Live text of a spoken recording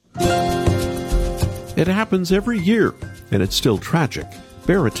It happens every year, and it's still tragic.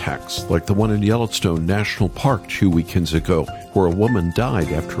 Bear attacks, like the one in Yellowstone National Park 2 weekends ago, where a woman died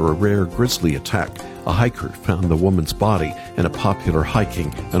after a rare grizzly attack. A hiker found the woman's body in a popular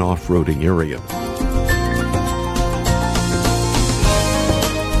hiking and off-roading area.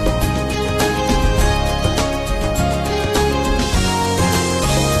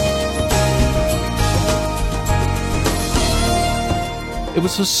 It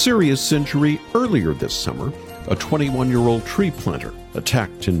was a serious injury earlier this summer. A 21-year-old tree planter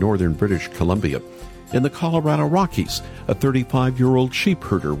attacked in northern British Columbia. In the Colorado Rockies, a 35-year-old sheep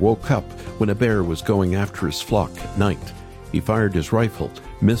herder woke up when a bear was going after his flock at night. He fired his rifle,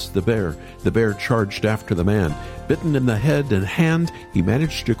 missed the bear. The bear charged after the man. Bitten in the head and hand, he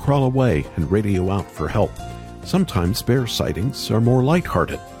managed to crawl away and radio out for help. Sometimes bear sightings are more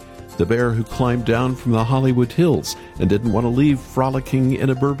lighthearted. The bear who climbed down from the Hollywood Hills and didn't want to leave frolicking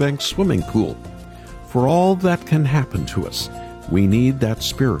in a Burbank swimming pool. For all that can happen to us, we need that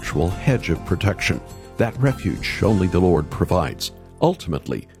spiritual hedge of protection, that refuge only the Lord provides.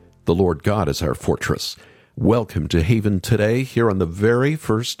 Ultimately, the Lord God is our fortress. Welcome to Haven Today, here on the very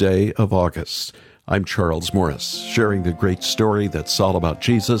first day of August. I'm Charles Morris, sharing the great story that's all about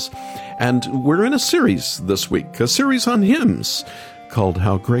Jesus. And we're in a series this week, a series on hymns called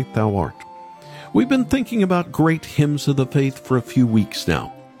How Great Thou Art. We've been thinking about great hymns of the faith for a few weeks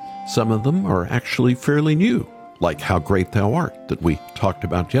now. Some of them are actually fairly new, like How Great Thou Art that we talked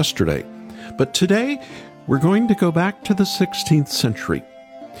about yesterday. But today, we're going to go back to the 16th century.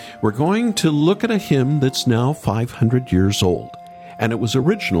 We're going to look at a hymn that's now 500 years old, and it was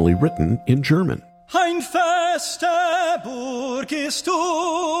originally written in German. Ein feste Burg ist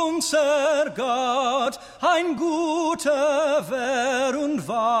unser Gott, ein guter Wehr und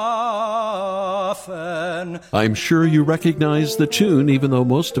Waffen. I'm sure you recognize the tune, even though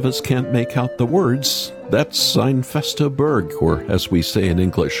most of us can't make out the words. That's Ein feste Burg, or as we say in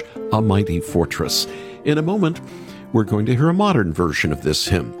English, a mighty fortress. In a moment, we're going to hear a modern version of this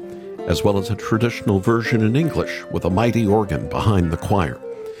hymn, as well as a traditional version in English with a mighty organ behind the choir.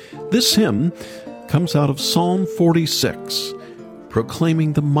 This hymn comes out of Psalm 46,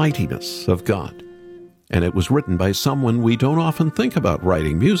 proclaiming the mightiness of God. And it was written by someone we don't often think about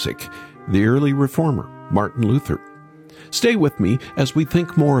writing music, the early reformer, Martin Luther. Stay with me as we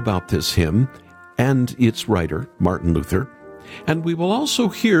think more about this hymn and its writer, Martin Luther. And we will also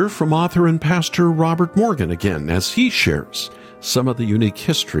hear from author and pastor Robert Morgan again as he shares some of the unique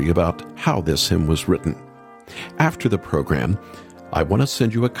history about how this hymn was written. After the program, I want to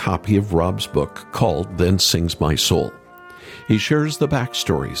send you a copy of Rob's book called Then Sings My Soul. He shares the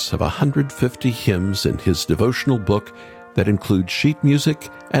backstories of 150 hymns in his devotional book that include sheet music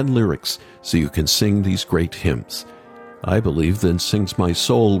and lyrics so you can sing these great hymns. I believe Then Sings My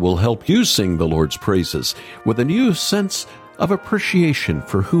Soul will help you sing the Lord's praises with a new sense of appreciation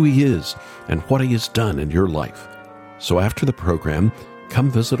for who He is and what He has done in your life. So after the program,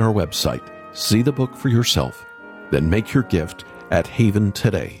 come visit our website, see the book for yourself, then make your gift at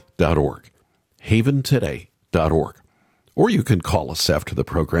haventoday.org. haventoday.org. Or you can call us after the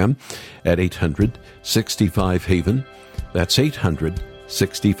program at 800-65-HAVEN. That's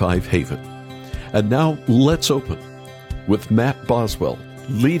 800-65-HAVEN. And now let's open with Matt Boswell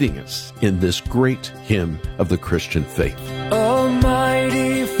leading us in this great hymn of the Christian faith. A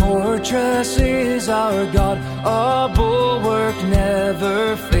mighty fortress is our God, a bulwark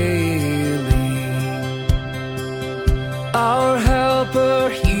never failing. Our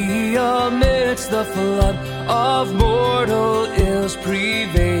helper, He amidst the flood of mortal ills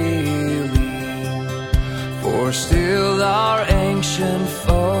prevailing. For still our ancient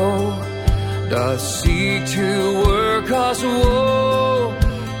foe doth seek to work us woe.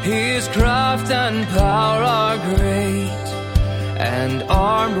 His craft and power are great, and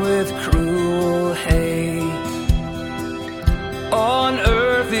armed with cruel hate. On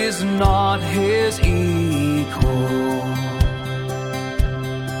earth is not His equal.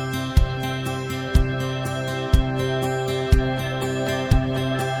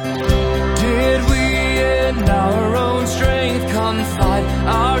 In our own strength confide,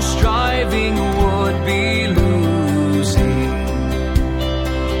 our striving would be losing.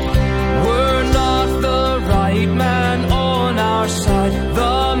 Were not the right man on our side,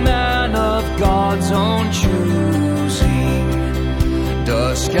 the man of God's own choosing.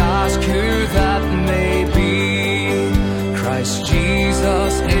 Dost ask who that may be? Christ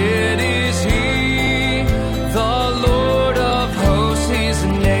Jesus, it is He, the Lord of hosts, His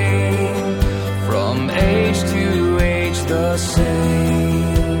name, from age to age the same.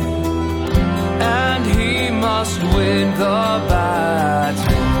 And He must win the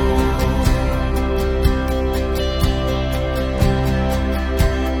battle.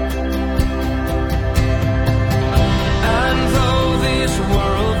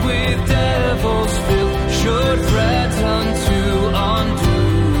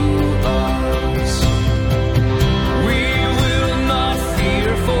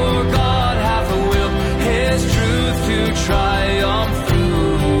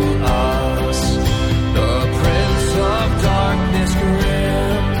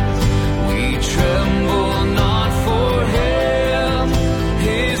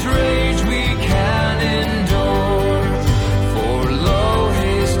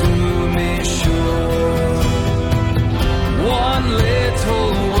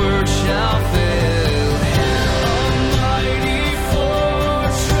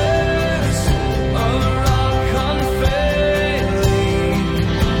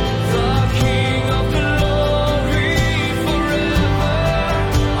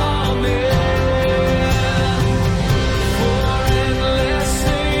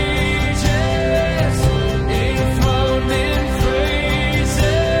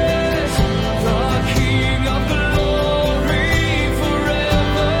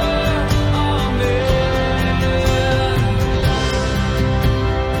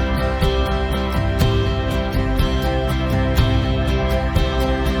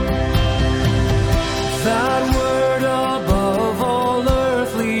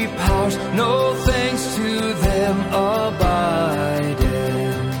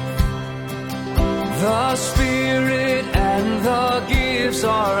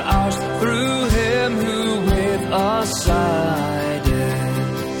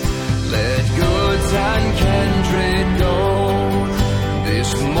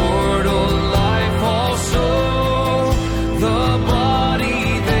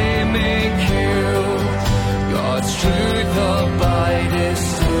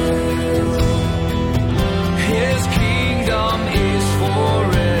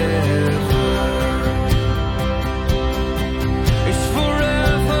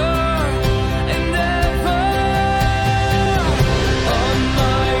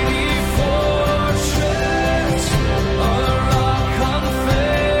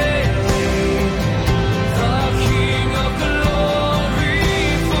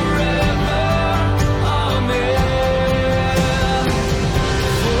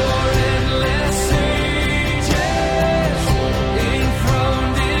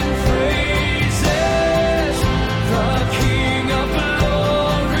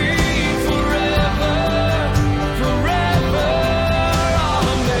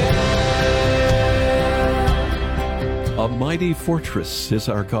 mighty fortress is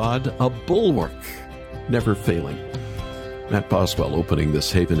our God, a bulwark never failing. Matt Boswell opening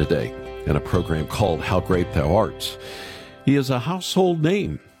this Haven today in a program called How Great Thou Art. He is a household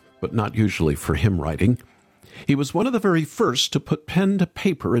name, but not usually for hymn writing. He was one of the very first to put pen to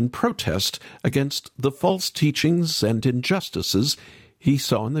paper in protest against the false teachings and injustices he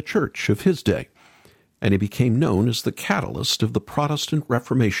saw in the church of his day. And he became known as the catalyst of the Protestant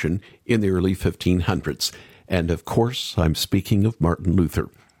Reformation in the early 1500s. And of course, I'm speaking of Martin Luther.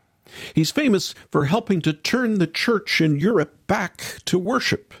 He's famous for helping to turn the church in Europe back to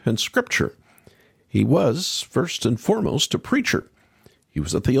worship and scripture. He was, first and foremost, a preacher. He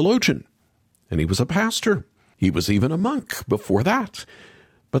was a theologian, and he was a pastor. He was even a monk before that.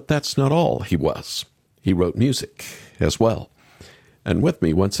 But that's not all he was. He wrote music as well. And with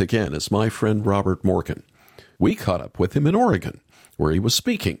me once again is my friend Robert Morgan. We caught up with him in Oregon, where he was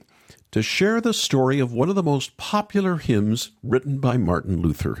speaking, to share the story of one of the most popular hymns written by Martin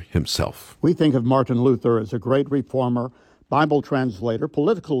Luther himself. We think of Martin Luther as a great reformer, Bible translator,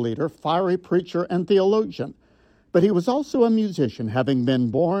 political leader, fiery preacher, and theologian. But he was also a musician, having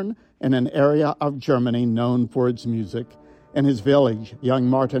been born in an area of Germany known for its music. In his village, young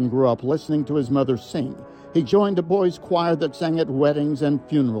Martin grew up listening to his mother sing. He joined a boys' choir that sang at weddings and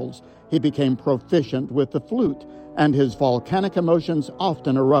funerals. He became proficient with the flute, and his volcanic emotions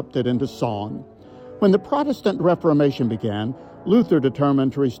often erupted into song. When the Protestant Reformation began, Luther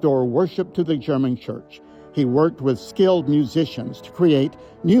determined to restore worship to the German church. He worked with skilled musicians to create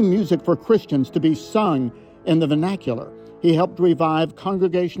new music for Christians to be sung in the vernacular. He helped revive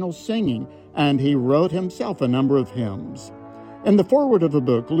congregational singing, and he wrote himself a number of hymns. In the foreword of the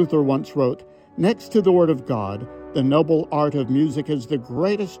book, Luther once wrote, "Next to the Word of God, the noble art of music is the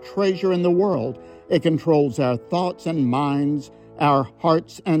greatest treasure in the world. It controls our thoughts and minds, our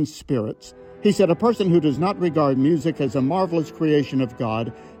hearts and spirits." He said, "A person who does not regard music as a marvelous creation of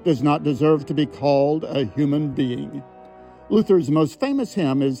God does not deserve to be called a human being." Luther's most famous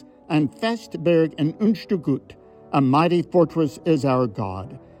hymn is "Ein fest Berg in unster Gut," "A mighty fortress is our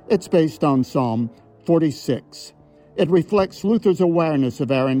God." It's based on Psalm 46. It reflects Luther's awareness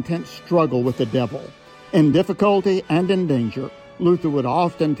of our intense struggle with the devil. In difficulty and in danger, Luther would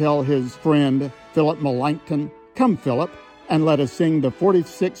often tell his friend Philip Melanchthon, "Come, Philip, and let us sing the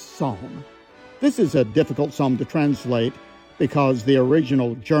 46th Psalm." This is a difficult psalm to translate because the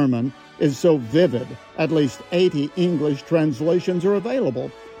original German is so vivid. At least 80 English translations are available,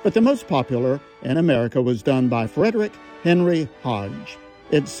 but the most popular in America was done by Frederick Henry Hodge.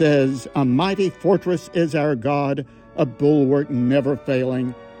 It says, "A mighty fortress is our God, a bulwark never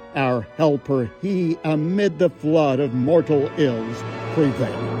failing. Our helper he amid the flood of mortal ills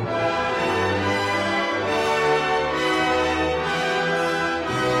prevailing."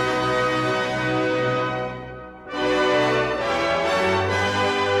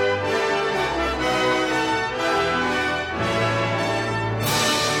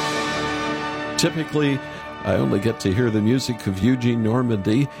 Typically, I only get to hear the music of Eugene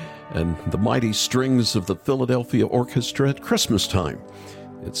Normandy and the mighty strings of the Philadelphia Orchestra at Christmas time.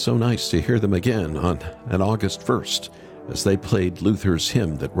 It's so nice to hear them again on an August 1st as they played Luther's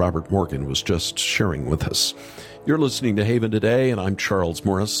hymn that Robert Morgan was just sharing with us. You're listening to Haven Today, and I'm Charles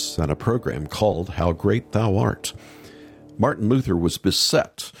Morris, and a program called How Great Thou Art. Martin Luther was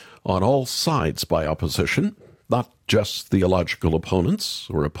beset on all sides by opposition, not just theological opponents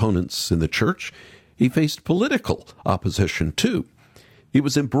or opponents in the church. He faced political opposition, too. He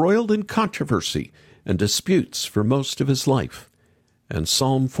was embroiled in controversy and disputes for most of his life. And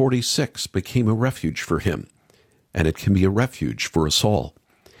Psalm 46 became a refuge for him, and it can be a refuge for us all.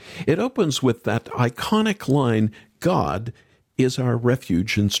 It opens with that iconic line, "God is our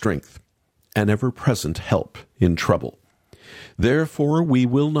refuge and strength, an ever-present help in trouble. Therefore we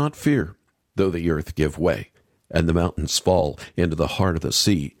will not fear, though the earth give way, and the mountains fall into the heart of the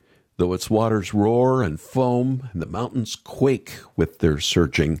sea, though its waters roar and foam, and the mountains quake with their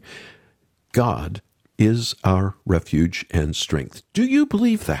surging. God is our refuge and strength." Do you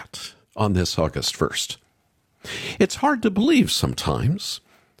believe that on this August 1st? It's hard to believe sometimes.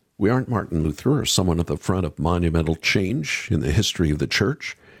 We aren't Martin Luther or someone at the front of monumental change in the history of the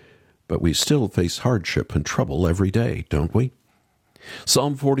church, but we still face hardship and trouble every day, don't we?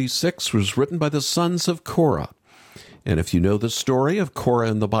 Psalm 46 was written by the sons of Korah. And if you know the story of Korah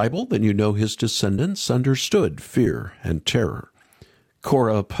in the Bible, then you know his descendants understood fear and terror.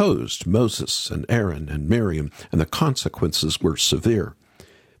 Korah opposed Moses and Aaron and Miriam, and the consequences were severe.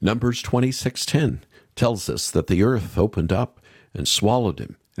 Numbers 26:10 tells us that the earth opened up and swallowed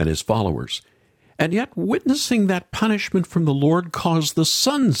him and his followers. And yet witnessing that punishment from the Lord caused the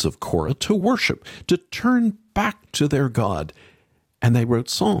sons of Korah to worship, to turn back to their God. And they wrote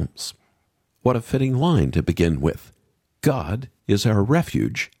psalms. What a fitting line to begin with. God is our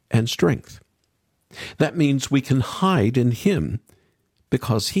refuge and strength. That means we can hide in Him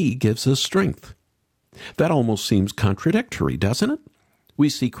because He gives us strength. That almost seems contradictory, doesn't it? We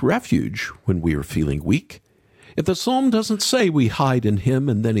seek refuge when we are feeling weak. If the psalm doesn't say we hide in Him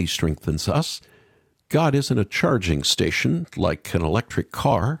and then He strengthens us, God isn't a charging station like an electric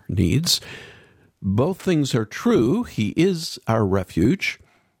car needs. Both things are true. He is our refuge.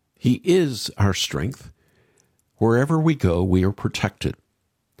 He is our strength. Wherever we go, we are protected.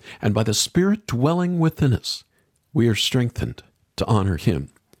 And by the Spirit dwelling within us, we are strengthened to honor Him.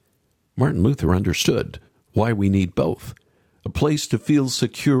 Martin Luther understood why we need both, a place to feel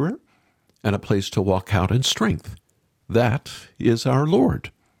secure and a place to walk out in strength. That is our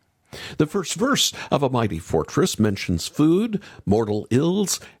Lord. The first verse of A Mighty Fortress mentions food, mortal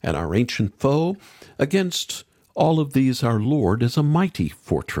ills, and our ancient foe. Against all of these, our Lord is a mighty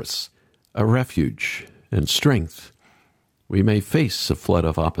fortress, a refuge and strength. We may face a flood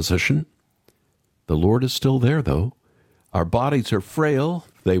of opposition. The Lord is still there, though. Our bodies are frail,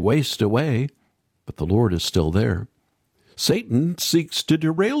 they waste away, but the Lord is still there. Satan seeks to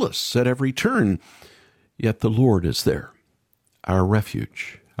derail us at every turn, yet the Lord is there, our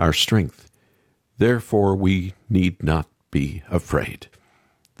refuge, our strength. Therefore we need not be afraid.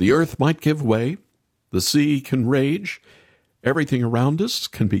 The earth might give way, the sea can rage, everything around us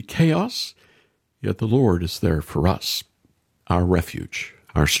can be chaos, yet the Lord is there for us, our refuge,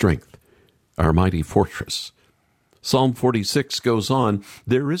 our strength, our mighty fortress. Psalm 46 goes on,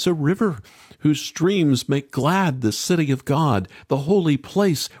 there is a river whose streams make glad the city of God, the holy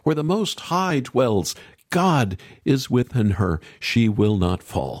place where the Most High dwells. God is within her, she will not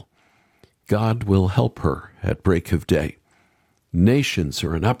fall. God will help her at break of day. Nations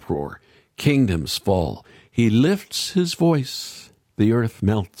are in uproar, kingdoms fall. He lifts His voice, the earth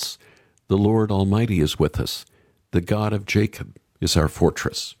melts. The Lord Almighty is with us. The God of Jacob is our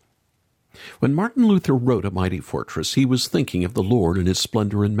fortress. When Martin Luther wrote A Mighty Fortress, he was thinking of the Lord in His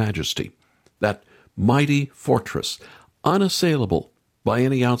splendor and majesty. That mighty fortress, unassailable by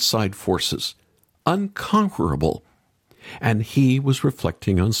any outside forces, unconquerable. And he was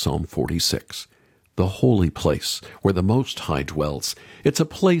reflecting on Psalm 46, the holy place where the Most High dwells. It's a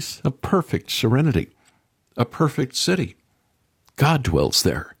place of perfect serenity, a perfect city. God dwells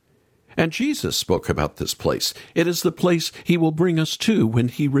there. And Jesus spoke about this place. It is the place He will bring us to when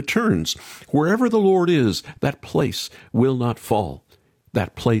He returns. Wherever the Lord is, that place will not fall.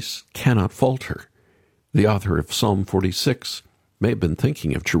 That place cannot falter. The author of Psalm 46 may have been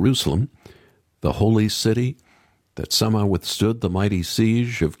thinking of Jerusalem, the holy city that somehow withstood the mighty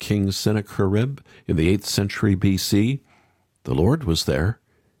siege of King Sennacherib in the 8th century B.C. The Lord was there.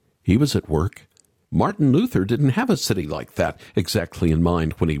 He was at work. Martin Luther didn't have a city like that exactly in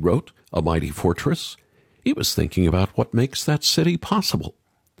mind when he wrote A Mighty Fortress. He was thinking about what makes that city possible.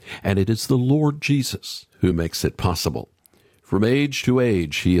 And it is the Lord Jesus who makes it possible. From age to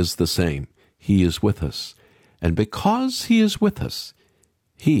age, He is the same. He is with us. And because He is with us,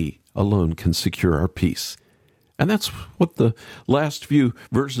 He alone can secure our peace. And that's what the last few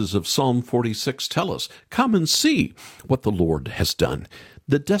verses of Psalm 46 tell us. Come and see what the Lord has done,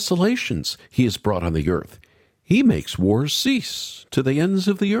 the desolations He has brought on the earth. He makes wars cease to the ends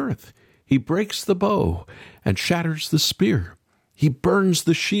of the earth. He breaks the bow and shatters the spear. He burns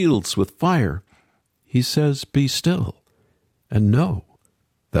the shields with fire. He says, be still and know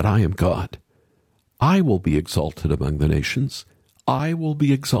that I am God. I will be exalted among the nations. I will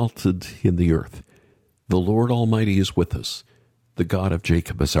be exalted in the earth. The Lord Almighty is with us. The God of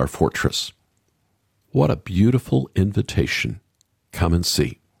Jacob is our fortress. What a beautiful invitation. Come and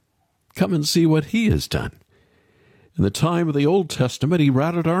see. Come and see what He has done. In the time of the Old Testament, He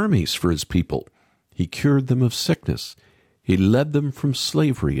routed armies for His people. He cured them of sickness. He led them from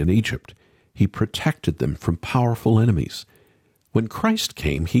slavery in Egypt. He protected them from powerful enemies. When Christ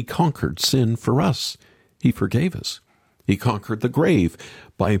came, He conquered sin for us. He forgave us. He conquered the grave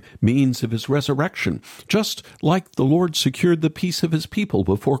by means of His resurrection. Just like the Lord secured the peace of His people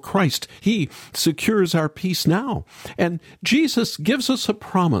before Christ, He secures our peace now. And Jesus gives us a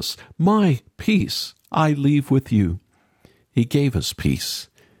promise, my peace I leave with you. He gave us peace,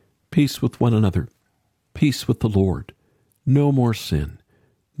 peace with one another, peace with the Lord. No more sin,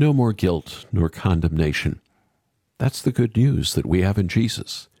 no more guilt nor condemnation. That's the good news that we have in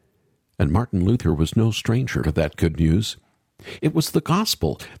Jesus. And Martin Luther was no stranger to that good news. It was the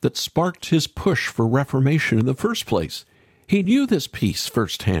gospel that sparked his push for Reformation in the first place. He knew this peace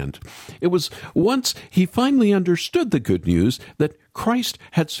firsthand. It was once he finally understood the good news that Christ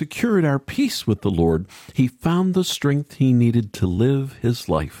had secured our peace with the Lord, he found the strength he needed to live his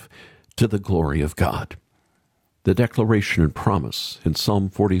life to the glory of God. The declaration and promise in Psalm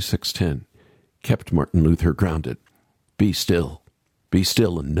 46:10 kept Martin Luther grounded. Be still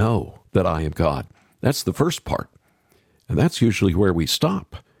and know that I am God. That's the first part. And that's usually where we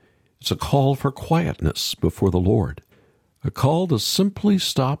stop. It's a call for quietness before the Lord. A call to simply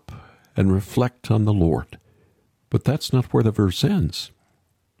stop and reflect on the Lord. But that's not where the verse ends.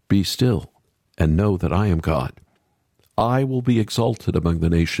 Be still and know that I am God. I will be exalted among the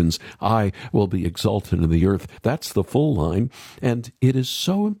nations. I will be exalted in the earth. That's the full line, and it is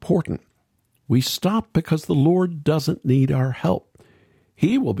so important. We stop because the Lord doesn't need our help.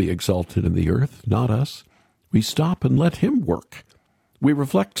 He will be exalted in the earth, not us. We stop and let him work. We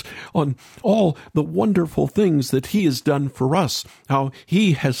reflect on all the wonderful things that he has done for us, how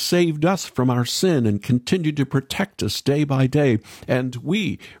he has saved us from our sin and continued to protect us day by day. And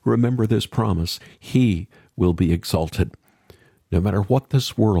we remember this promise: he will be exalted. No matter what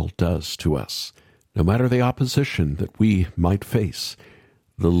this world does to us, no matter the opposition that we might face,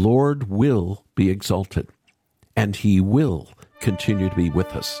 the Lord will be exalted, and he will continue to be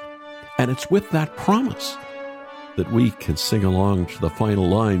with us. And it's with that promise that we can sing along to the final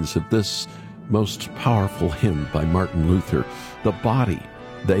lines of this most powerful hymn by Martin Luther: the body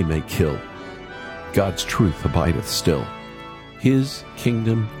they may kill, God's truth abideth still. His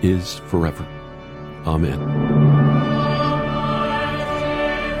kingdom is forever. Amen.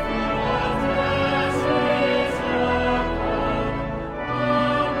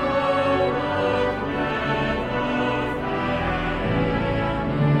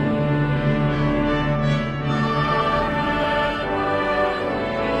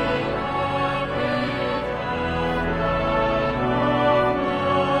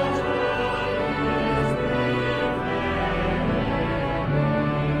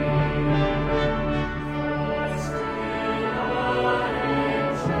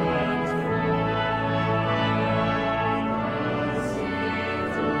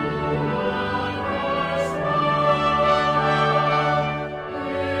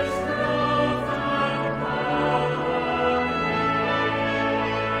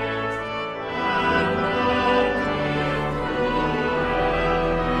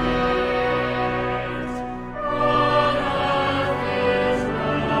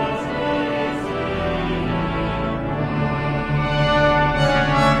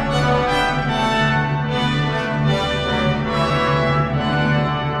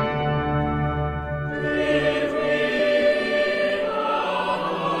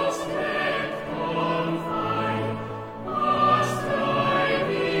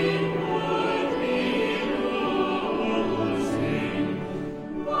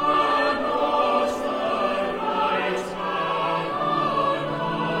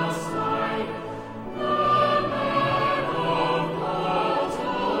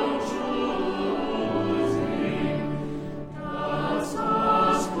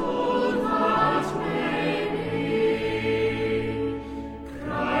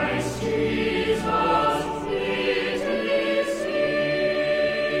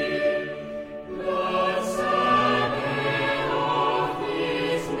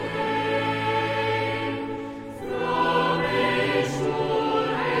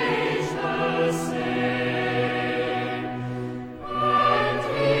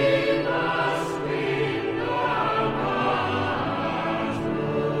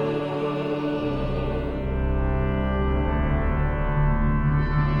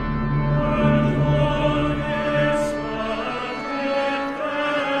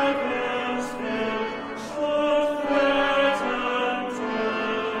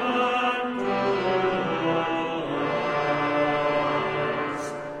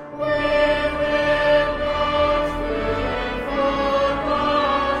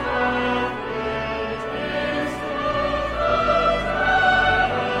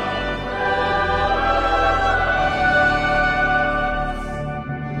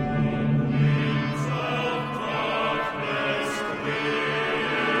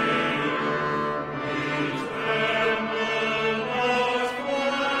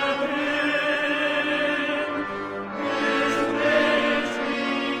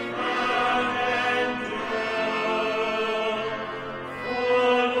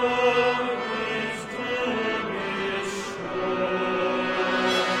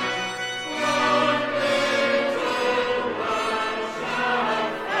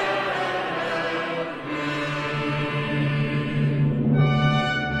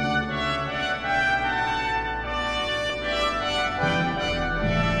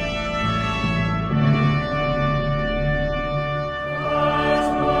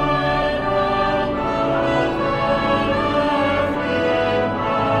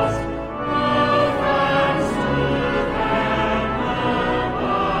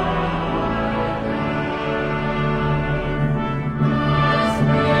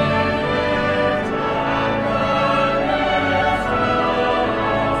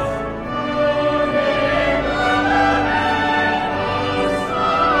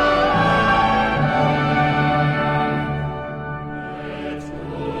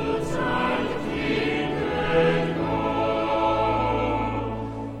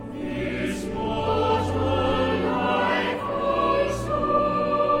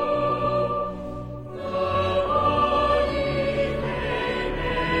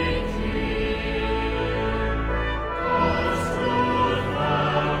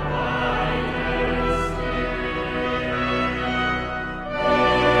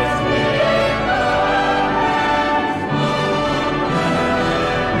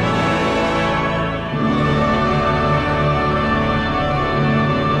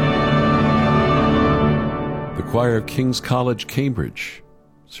 choir of King's College, Cambridge,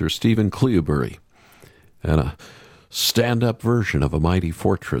 Sir Stephen Cleobury, and a stand-up version of A Mighty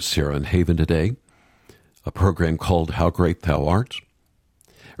Fortress here on Haven Today, a program called How Great Thou Art.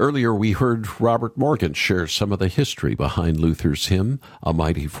 Earlier we heard Robert Morgan share some of the history behind Luther's hymn, A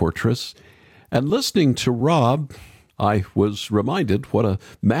Mighty Fortress. And listening to Rob, I was reminded what a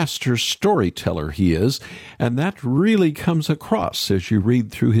master storyteller he is, and that really comes across as you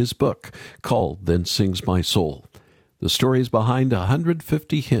read through his book called Then Sings My Soul. The stories behind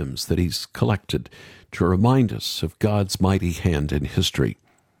 150 hymns that he's collected to remind us of God's mighty hand in history.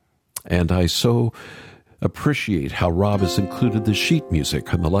 And I so appreciate how Rob has included the sheet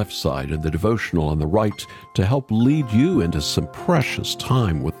music on the left side and the devotional on the right to help lead you into some precious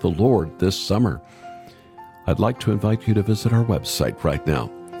time with the Lord this summer. I'd like to invite you to visit our website right now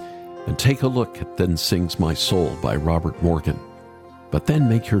and take a look at Then Sings My Soul by Robert Morgan. But then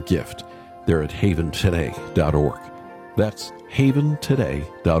make your gift there at haventoday.org. That's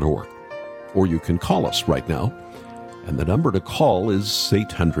haventoday.org. Or you can call us right now, and the number to call is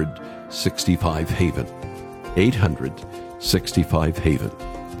 800-65-HAVEN. 800-65-HAVEN.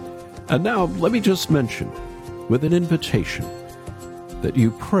 And now, let me just mention, with an invitation, that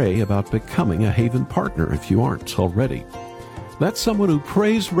you pray about becoming a Haven partner if you aren't already. That's someone who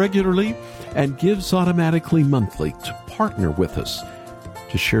prays regularly and gives automatically monthly to partner with us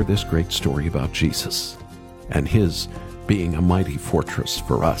to share this great story about Jesus and his being a mighty fortress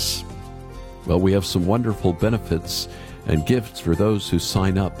for us. Well, we have some wonderful benefits and gifts for those who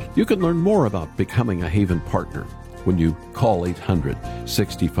sign up. You can learn more about becoming a Haven partner when you call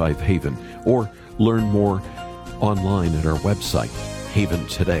 800-65-HAVEN or learn more online at our website,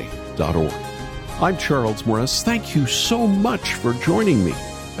 haventoday.org. I'm Charles Morris. Thank you so much for joining me,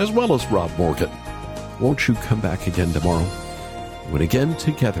 as well as Rob Morgan. Won't you come back again tomorrow, when again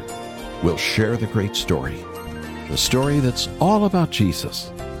together we'll share the great story, the story that's all about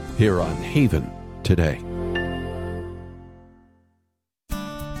Jesus, here on Haven Today.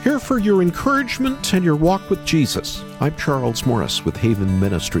 Here for your encouragement and your walk with Jesus, I'm Charles Morris with Haven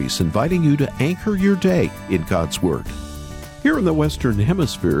Ministries, inviting you to anchor your day in God's Word. Here in the Western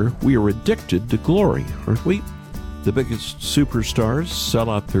Hemisphere, we are addicted to glory, aren't we? The biggest superstars sell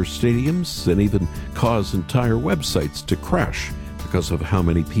out their stadiums and even cause entire websites to crash because of how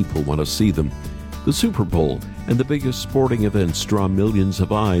many people want to see them. The Super Bowl and the biggest sporting events draw millions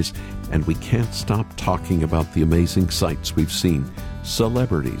of eyes, and we can't stop talking about the amazing sights we've seen.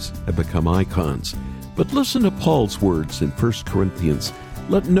 Celebrities have become icons. But listen to Paul's words in 1 Corinthians,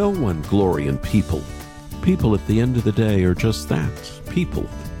 "Let no one glory in people." People at the end of the day are just that, people,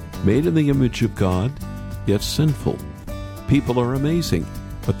 made in the image of God, yet sinful. People are amazing,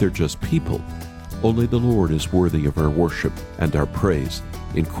 but they're just people. Only the Lord is worthy of our worship and our praise.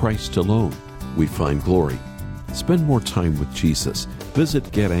 In Christ alone, we find glory. Spend more time with Jesus.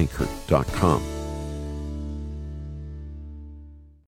 Visit getanchored.com.